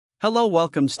Hello,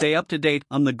 welcome. Stay up to date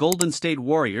on the Golden State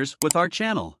Warriors with our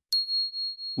channel.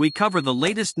 We cover the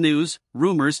latest news,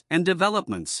 rumors, and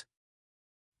developments.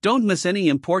 Don't miss any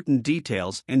important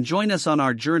details and join us on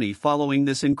our journey following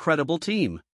this incredible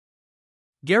team.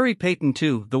 Gary Payton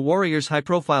II, the Warriors'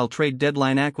 high-profile trade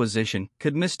deadline acquisition,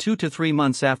 could miss 2 to 3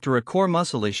 months after a core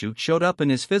muscle issue showed up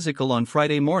in his physical on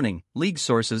Friday morning, league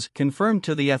sources confirmed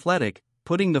to The Athletic,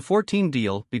 putting the 4-team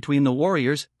deal between the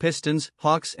Warriors, Pistons,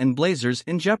 Hawks, and Blazers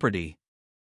in jeopardy.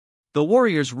 The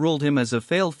Warriors ruled him as a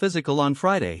failed physical on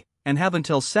Friday, and have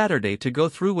until Saturday to go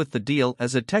through with the deal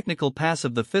as a technical pass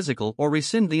of the physical or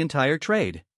rescind the entire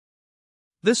trade.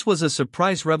 This was a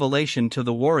surprise revelation to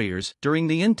the Warriors during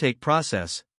the intake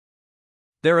process.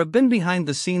 There have been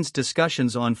behind-the-scenes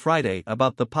discussions on Friday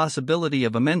about the possibility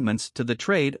of amendments to the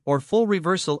trade or full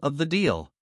reversal of the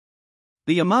deal.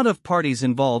 The amount of parties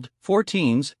involved, 4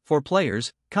 teams, 4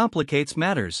 players, complicates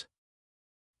matters.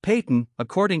 Payton,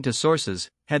 according to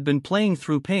sources, had been playing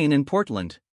through pain in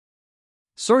Portland.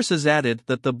 Sources added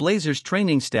that the Blazers'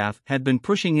 training staff had been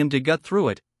pushing him to gut through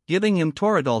it, giving him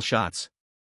Toradol shots.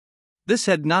 This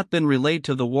had not been relayed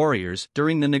to the Warriors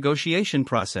during the negotiation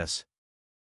process.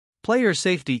 "Player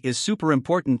safety is super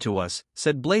important to us,"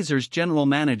 said Blazers general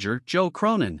manager Joe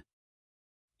Cronin.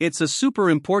 "It's a super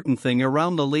important thing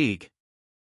around the league.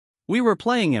 We were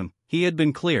playing him, he had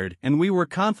been cleared, and we were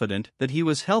confident that he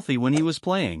was healthy when he was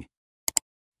playing.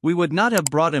 We would not have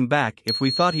brought him back if we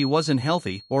thought he wasn't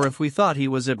healthy or if we thought he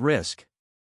was at risk.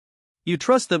 You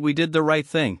trust that we did the right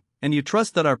thing, and you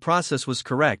trust that our process was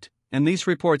correct, and these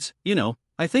reports,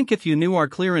 I think if you knew our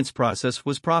clearance process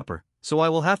was proper, so I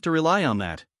will have to rely on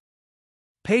that."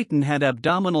 Payton had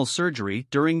abdominal surgery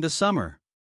during the summer.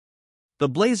 The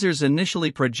Blazers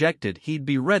initially projected he'd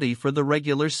be ready for the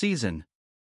regular season.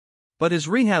 But his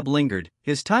rehab lingered,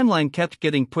 his timeline kept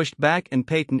getting pushed back, and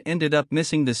Payton ended up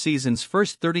missing the season's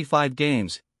first 35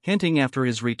 games, hinting after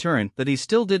his return that he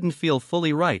still didn't feel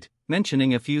fully right,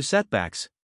 mentioning a few setbacks.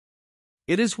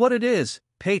 "It is what it is,"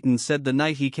 Payton said the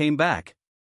night he came back.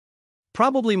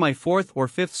 "Probably my 4th or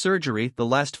 5th surgery the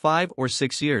last 5 or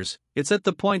 6 years, it's at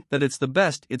the point that it's the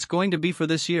best it's going to be for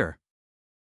this year.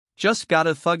 Just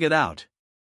gotta thug it out."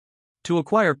 To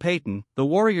acquire Payton, the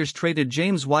Warriors traded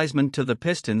James Wiseman to the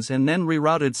Pistons and then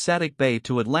rerouted Saddiq Bey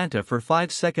to Atlanta for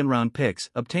 5 second-round picks,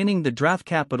 obtaining the draft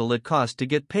capital it cost to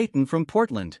get Payton from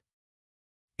Portland.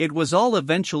 It was all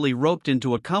eventually roped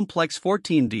into a complex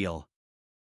 14 deal.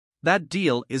 That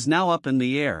deal is now up in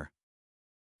the air.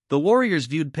 The Warriors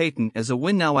viewed Payton as a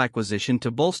win-now acquisition to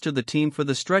bolster the team for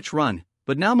the stretch run,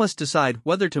 but now must decide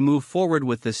whether to move forward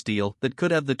with this deal that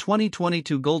could have the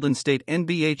 2022 Golden State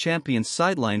NBA champions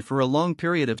sidelined for a long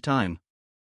period of time.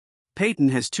 Payton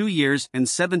has 2 years and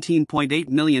 $17.8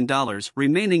 million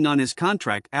remaining on his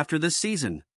contract after this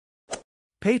season.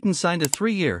 Payton signed a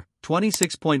 3-year,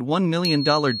 $26.1 million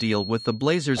deal with the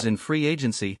Blazers in free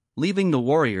agency, leaving the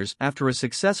Warriors after a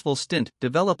successful stint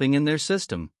developing in their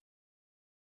system.